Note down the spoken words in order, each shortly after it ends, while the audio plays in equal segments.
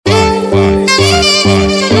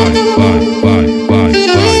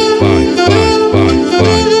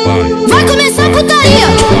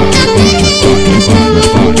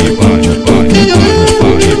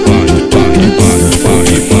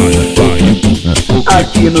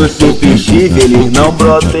Aqui no CPX eles não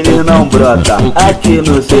brota, ele não brota. Aqui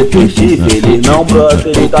no CPX eles não brota,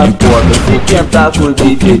 ele capota. Se tentar com o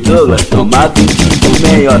DJ Douglaas, toma 20 de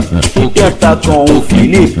Meiota. Se tentar com o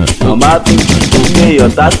Felipe, toma 20 de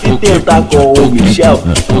Meiota. Se tentar com o Michel,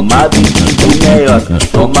 toma 20 de Meiota.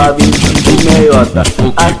 Toma 20 de Meiota.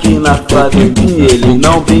 Aqui na fazendinha eles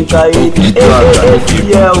não brinca, eles trota.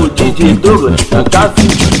 Esse é o DJ Douglaas, taca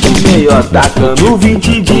 20 de Meiota. Tacando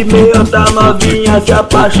 20 de Meiota, novinha se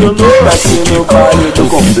apaixonou. Aqui no baile do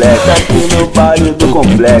complexo, aqui no baile do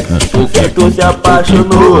complexo, o setor se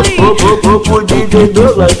apaixonou. Pro DJ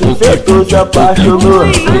Douglaas, o setor se apaixonou.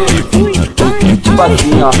 Tipo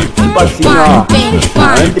assim ó,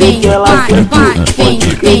 a André que ela sentou,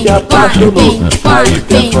 onde quem se apaixonou. Aí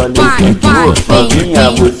que falei sentou,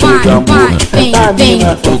 novinha você gamou. Essa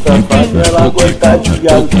mina são safada, ela gosta de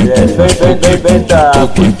algo sério. Vem tá,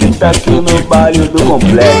 porque tá aqui no baile do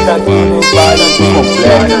complexo, tá aqui no baile do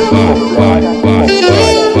complexo.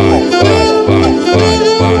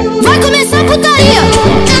 Vai começar a putaria!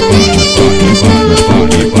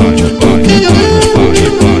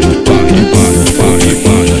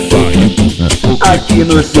 Aqui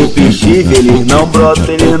no CPX eles não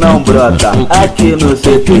brota, ele não brota. Aqui no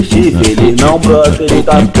CPX eles não brota, ele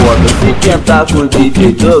capota. Se tentar com o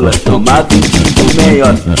DJ Douglaas, toma 20 de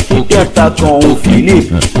Meiota. Se tentar com o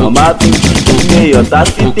Felipe, toma 20 de Meiota.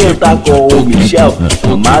 Se tentar com o Michel,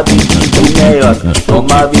 toma 20 de Meiota.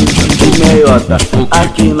 Toma 20 de Meiota.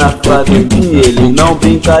 Aqui na fazendinha eles não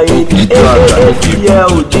brinca, eles trota. Esse é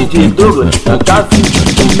o DJ Douglaas, taca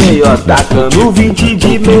 20 de Meiota. Tacando 20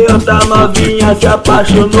 de Meiota, novinha se apaixonou.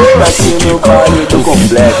 Aqui no baile do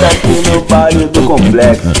complexo, aqui no baile do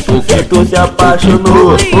complexo, o setor se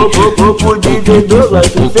apaixonou. Pro DJ Douglaas,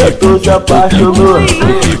 o setor se apaixonou.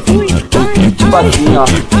 Tipo assim ó,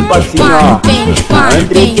 a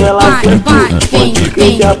André que ela sentou, onde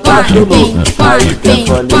quem se apaixonou. Aí que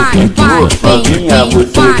falei sentou, novinha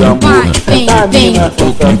você gamou. Essa mina são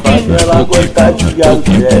safada, ela gosta de algo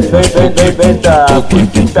sério. Vem tá,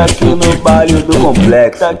 porque tá aqui no baile do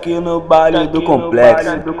complexo, tá aqui no baile do complexo.